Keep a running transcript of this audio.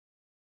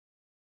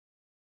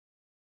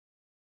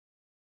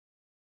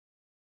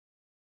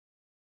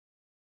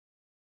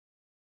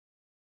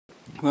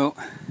Well,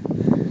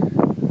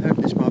 I hope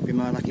this might be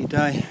my lucky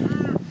day.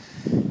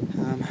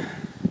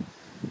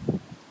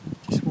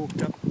 Just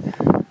walked up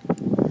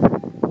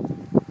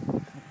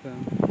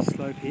the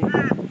slope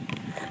here.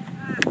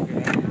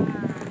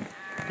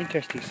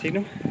 Interesting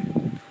signal.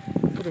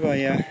 Bit of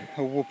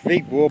a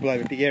big warble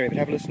over a big area, but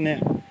have a listen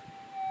now.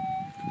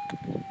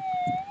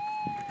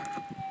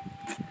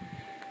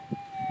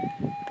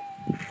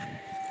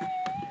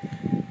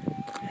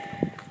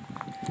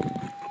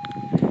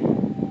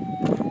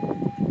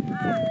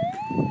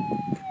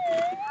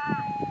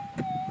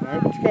 I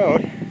hope it's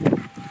gold.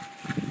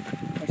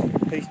 That's the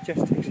piece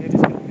just actually, I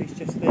just got the piece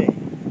just there.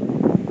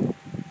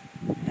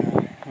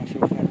 Nice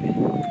little fat.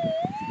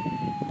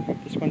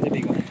 This one's a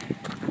big one.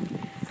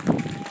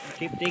 We'll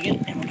keep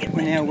digging and we'll get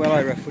one now well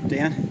over a foot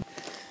down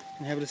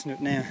and have a listen to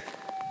it now.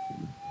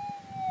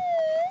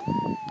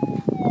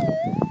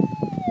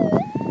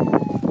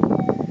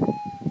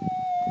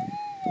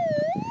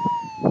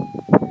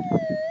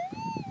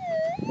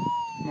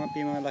 Might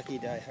be my lucky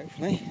day,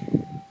 hopefully.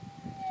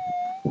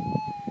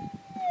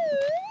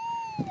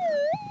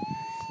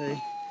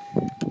 See?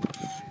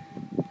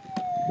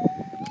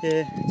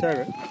 Yeah, it's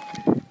over it.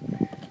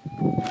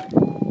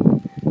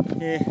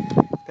 Yeah,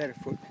 about a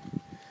foot.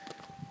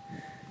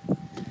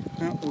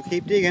 Well, we'll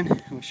keep digging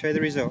and we'll show you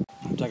the result.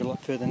 I've dug a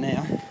lot further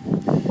now,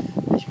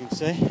 as you can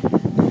see.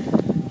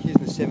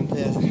 Using the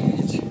 7000.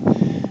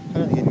 I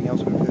don't think anything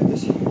else would have heard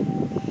this.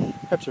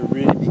 Perhaps a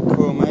really big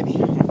coil maybe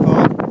on a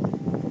 5.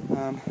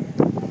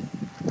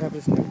 Have a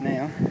listen to it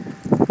now.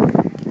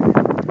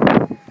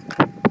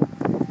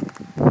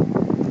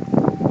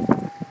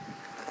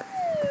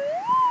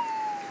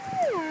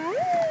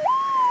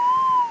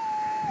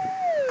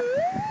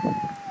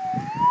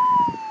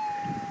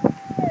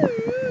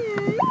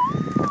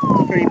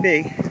 Pretty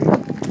big.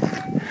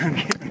 I'm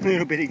getting a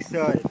little bit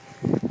excited.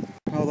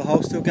 Oh, the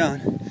hole's still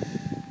going.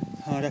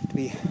 Oh, it'd have to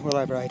be well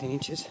over 18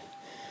 inches.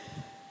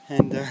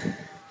 And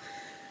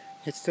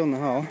it's still in the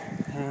hole.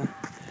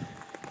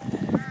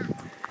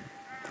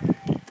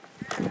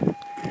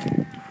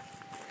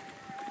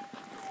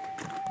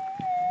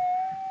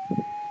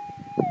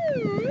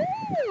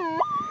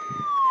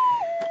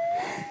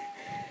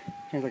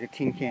 Sounds like a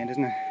tin can,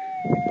 doesn't it?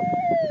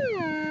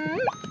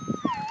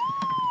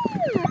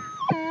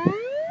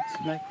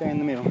 Smack there in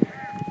the middle.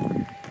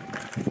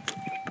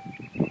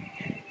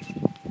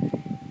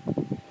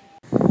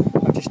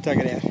 I've just dug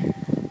it out.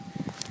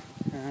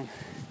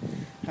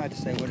 Hard to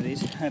say what it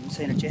is. I haven't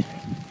seen it yet.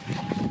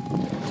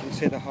 As you can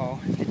see the hole.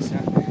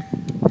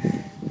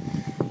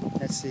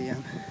 That's the.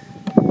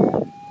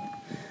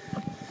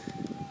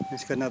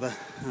 It's got another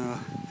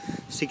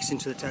 6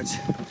 into the toes.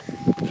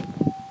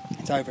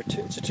 It's over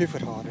it's a 2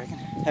 foot hole, I reckon.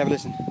 Have a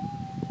listen.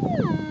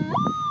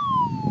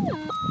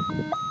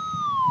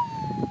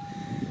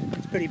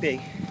 It's pretty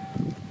big.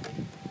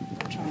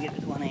 I'll try and get it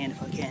with one hand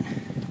if I can.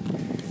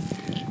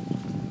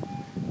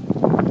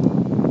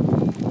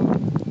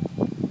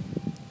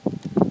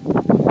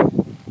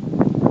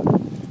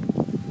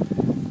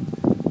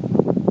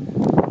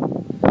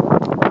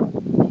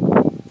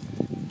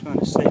 I'm trying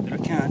to see, but I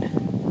can't.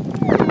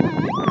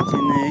 It's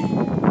in there.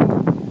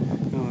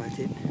 Oh, I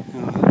did.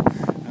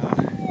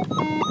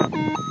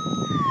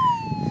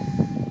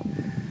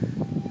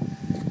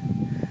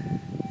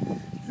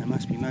 It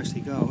must be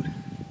mostly gold.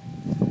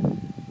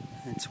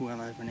 It's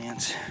well over an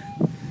ounce.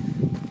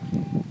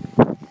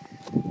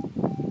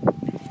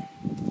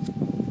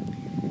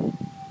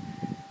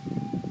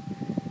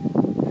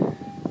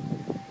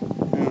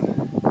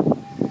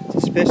 It's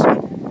a specimen,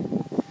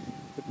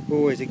 but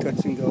boys, it got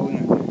some gold in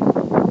it. I'll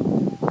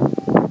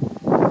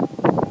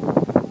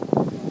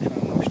try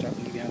and wash it up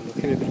and give you another look.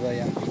 Give it a bit of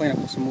a clean up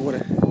with some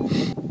water.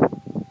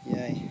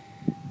 Yay.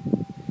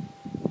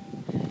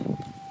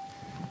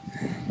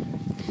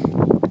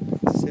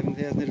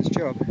 7,000 litres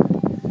job.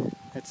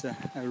 That's a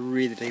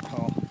really deep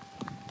hole,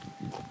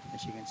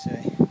 as you can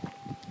see.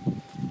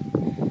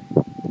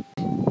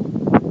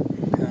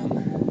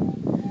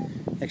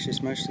 Actually,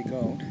 it's mostly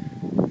gold.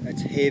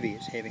 It's heavy,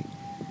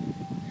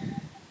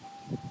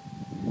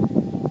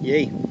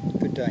 Yay,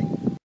 good day.